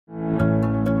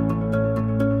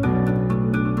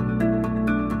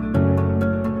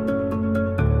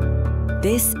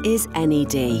This is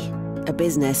NED, a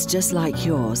business just like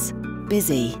yours.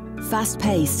 Busy,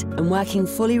 fast-paced and working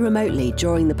fully remotely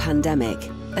during the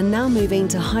pandemic, and now moving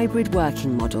to hybrid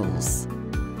working models.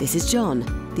 This is John,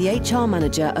 the HR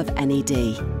manager of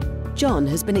NED. John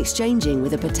has been exchanging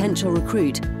with a potential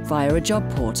recruit via a job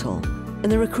portal, and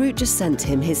the recruit just sent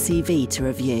him his CV to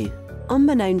review.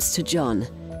 Unbeknownst to John,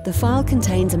 the file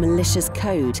contains a malicious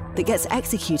code that gets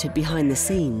executed behind the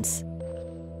scenes.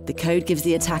 The code gives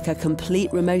the attacker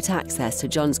complete remote access to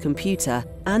John's computer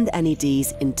and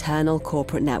NED's internal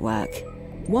corporate network.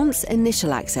 Once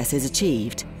initial access is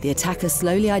achieved, the attacker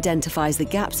slowly identifies the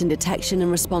gaps in detection and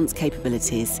response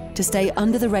capabilities to stay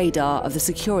under the radar of the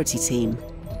security team.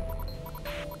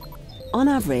 On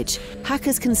average,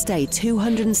 hackers can stay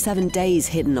 207 days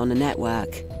hidden on a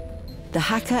network. The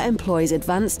hacker employs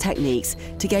advanced techniques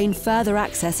to gain further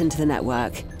access into the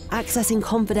network, accessing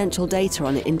confidential data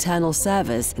on internal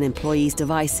servers and employees'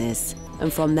 devices,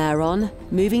 and from there on,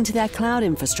 moving to their cloud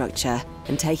infrastructure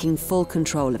and taking full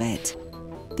control of it.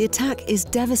 The attack is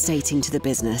devastating to the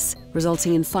business,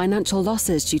 resulting in financial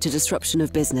losses due to disruption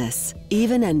of business,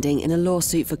 even ending in a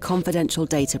lawsuit for confidential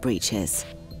data breaches.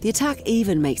 The attack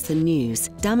even makes the news,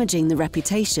 damaging the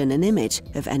reputation and image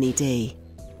of NED.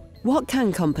 What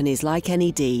can companies like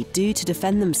NED do to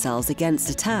defend themselves against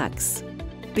attacks?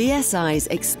 BSI's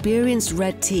experienced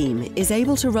Red team is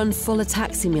able to run full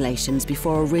attack simulations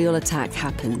before a real attack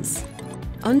happens.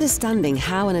 Understanding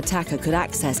how an attacker could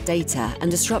access data and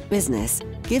disrupt business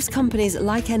gives companies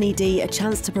like NED a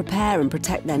chance to prepare and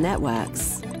protect their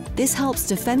networks. This helps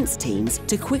defense teams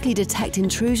to quickly detect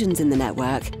intrusions in the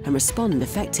network and respond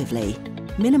effectively,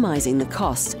 minimizing the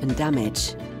cost and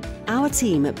damage. Our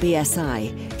team at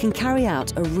BSI can carry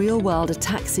out a real-world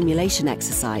attack simulation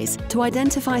exercise to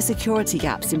identify security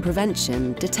gaps in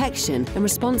prevention, detection and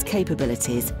response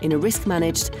capabilities in a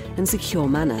risk-managed and secure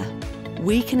manner.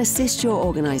 We can assist your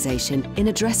organization in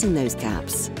addressing those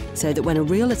gaps so that when a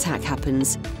real attack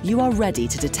happens, you are ready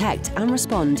to detect and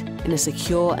respond in a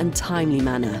secure and timely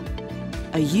manner.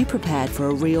 Are you prepared for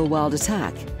a real-world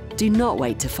attack? Do not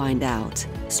wait to find out.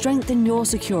 Strengthen your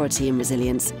security and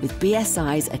resilience with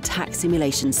BSI's attack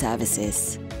simulation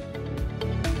services.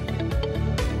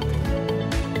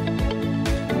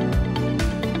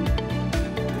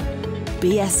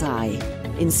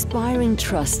 BSI, inspiring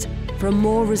trust for a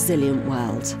more resilient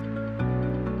world.